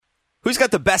Who's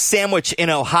got the best sandwich in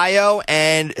Ohio?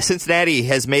 And Cincinnati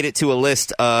has made it to a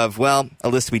list of, a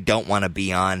list we don't want to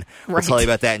be on. We'll tell you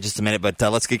about that in just a minute, but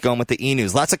let's get going with the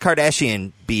e-news. Lots of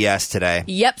Kardashian BS today.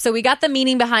 Yep, so we got the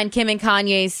meaning behind Kim and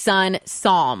Kanye's son,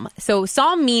 Psalm. So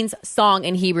Psalm means song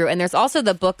in Hebrew, and there's also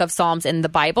the book of Psalms in the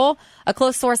Bible. A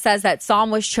close source says that Psalm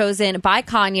was chosen by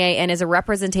Kanye and is a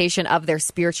representation of their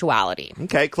spirituality.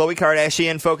 Okay, Khloe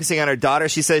Kardashian focusing on her daughter.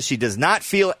 She says she does not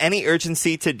feel any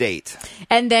urgency to date.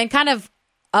 And then kind of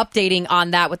updating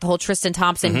on that with the whole Tristan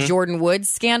Thompson, Jordan Woods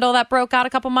scandal that broke out a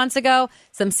couple months ago.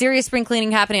 Some serious spring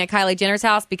cleaning happening at Kylie Jenner's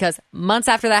house because months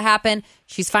after that happened,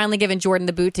 she's finally given Jordan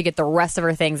the boot to get the rest of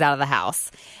her things out of the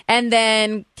house. And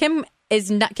then Kim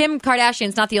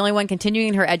Kardashian's not the only one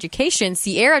continuing her education.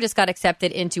 Ciara just got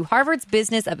accepted into Harvard's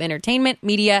Business of Entertainment,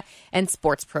 Media, and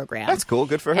Sports program. That's cool.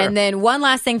 Good for her. And then one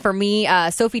last thing for me,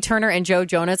 Sophie Turner and Joe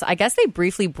Jonas, I guess they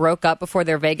briefly broke up before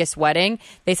their Vegas wedding.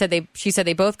 She said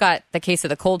they both got the case of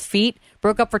the cold feet,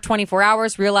 broke up for 24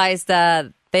 hours, realized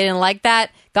they didn't like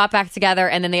that, got back together,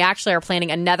 and then they actually are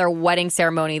planning another wedding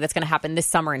ceremony that's going to happen this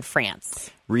summer in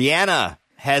France. Rihanna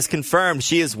has confirmed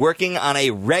she is working on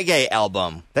a reggae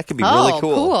album. That could be really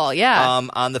cool. Cool, yeah.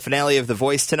 On the finale of The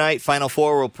Voice tonight, Final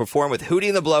Four will perform with Hootie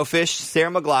and the Blowfish, Sarah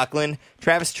McLachlan,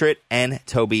 Travis Tritt, and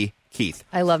Toby Keith.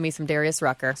 I love me some Darius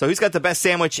Rucker. So who's got the best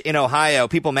sandwich in Ohio?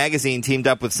 People Magazine teamed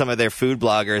up with some of their food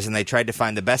bloggers, and they tried to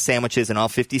find the best sandwiches in all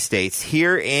 50 states.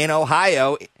 Here in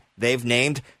Ohio, they've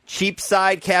named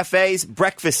Cheapside Cafe's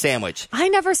breakfast sandwich. I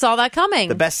never saw that coming.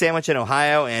 The best sandwich in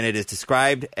Ohio, and it is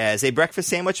described as a breakfast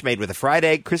sandwich made with a fried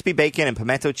egg, crispy bacon, and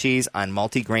pimento cheese on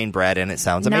multi-grain bread, and it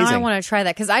sounds amazing. Now I want to try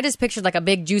that, because I just pictured like a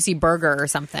big juicy burger or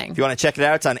something. If you want to check it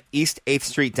out, it's on East 8th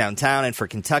Street downtown. And for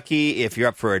Kentucky, if you're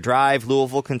up for a drive,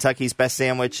 Louisville, Kentucky's best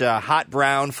sandwich, Hot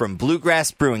Brown from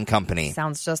Bluegrass Brewing Company.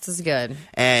 Sounds just as good.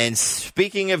 And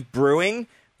speaking of brewing,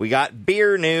 we got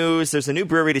beer news. There's a new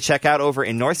brewery to check out over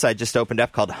in Northside, just opened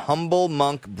up, called Humble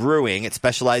Monk Brewing. It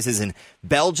specializes in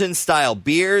Belgian-style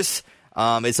beers.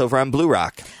 It's over on Blue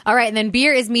Rock. All right, and then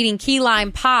beer is meeting Key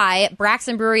Lime Pie.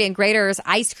 Braxton Brewery and Grater's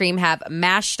Ice Cream have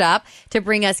mashed up to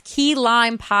bring us Key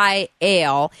Lime Pie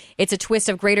Ale. It's a twist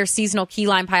of Grater's seasonal Key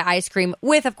Lime Pie ice cream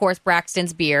with, of course,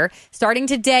 Braxton's beer. Starting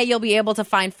today, you'll be able to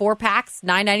find 4 packs,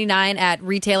 $9.99 at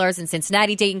retailers in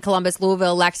Cincinnati, Dayton, Columbus,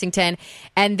 Louisville, Lexington,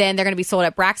 and then they're going to be sold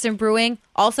at Braxton Brewing.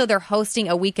 Also, they're hosting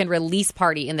a weekend release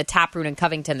party in the Tap Room in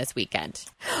Covington this weekend.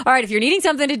 All right, if you're needing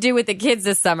something to do with the kids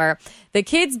this summer, the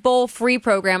Kids Bowl Free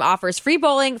program offers free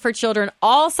bowling for children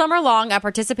all summer long at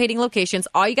participating locations.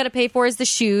 All you got to pay for is the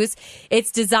shoes.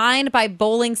 It's designed by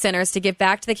bowling centers to give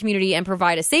back to the community and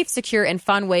provide a safe, secure, and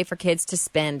fun way for kids to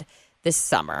spend this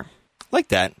summer. Like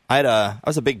that. I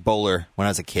was a big bowler when I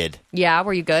was a kid. Yeah,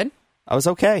 were you good? I was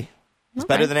okay. It's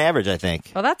better than average, I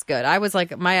think. Well, that's good.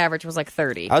 My average was like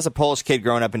 30. I was a Polish kid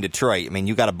growing up in Detroit. I mean,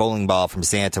 you got a bowling ball from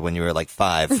Santa when you were like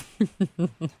 5.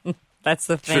 That's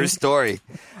the thing. True story.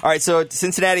 All right, so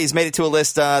Cincinnati has made it to a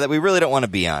list that we really don't want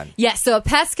to be on. Yes, so a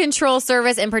pest control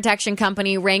service and protection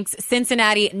company ranks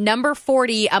Cincinnati number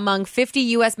 40 among 50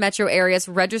 U.S. metro areas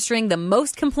registering the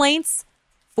most complaints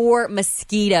for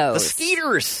mosquitoes.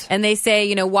 Mosquitoes. And they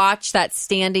say, watch that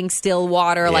standing still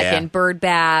water like in bird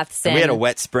baths. And we had a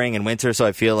wet spring and winter, so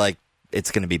I feel like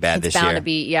it's going to be bad this year. It's bound to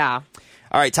be, yeah.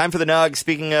 All right, time for the Nug.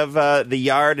 Speaking of the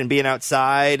yard and being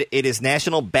outside, it is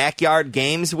National Backyard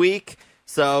Games Week.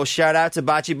 So shout out to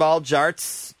Bocce Ball,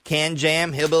 Jarts, Can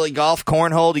Jam, Hillbilly Golf,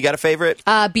 Cornhole. You got a favorite?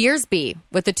 Beersby,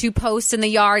 with the 2 posts in the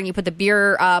yard, and you put the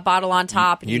beer bottle on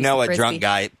top. And you know a drunk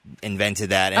guy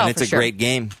invented that, and it's a great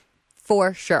game.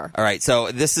 For sure. All right,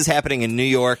 so this is happening in New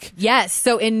York. Yes,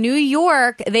 so in New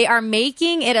York, they are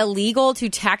making it illegal to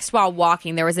text while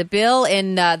walking. There was a bill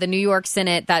in the New York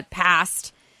Senate that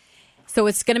passed. So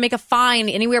it's going to make a fine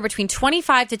anywhere between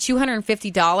 $25 to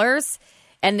 $250.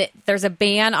 And there's a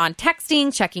ban on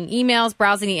texting, checking emails,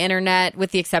 browsing the internet,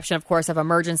 with the exception, of course, of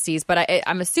emergencies. But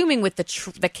I'm assuming with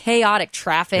the chaotic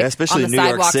traffic especially on the New York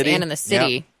sidewalks City. and in the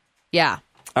city. Yeah.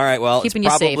 All right, well, Keeping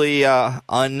it's probably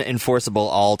unenforceable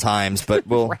all times, but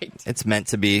Right. It's meant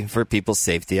to be for people's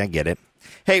safety. I get it.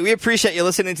 Hey, we appreciate you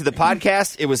listening to the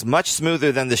podcast. It was much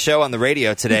smoother than the show on the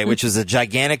radio today, which was a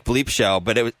gigantic bleep show,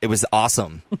 but it was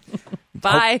awesome.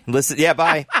 Bye.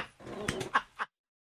 Bye.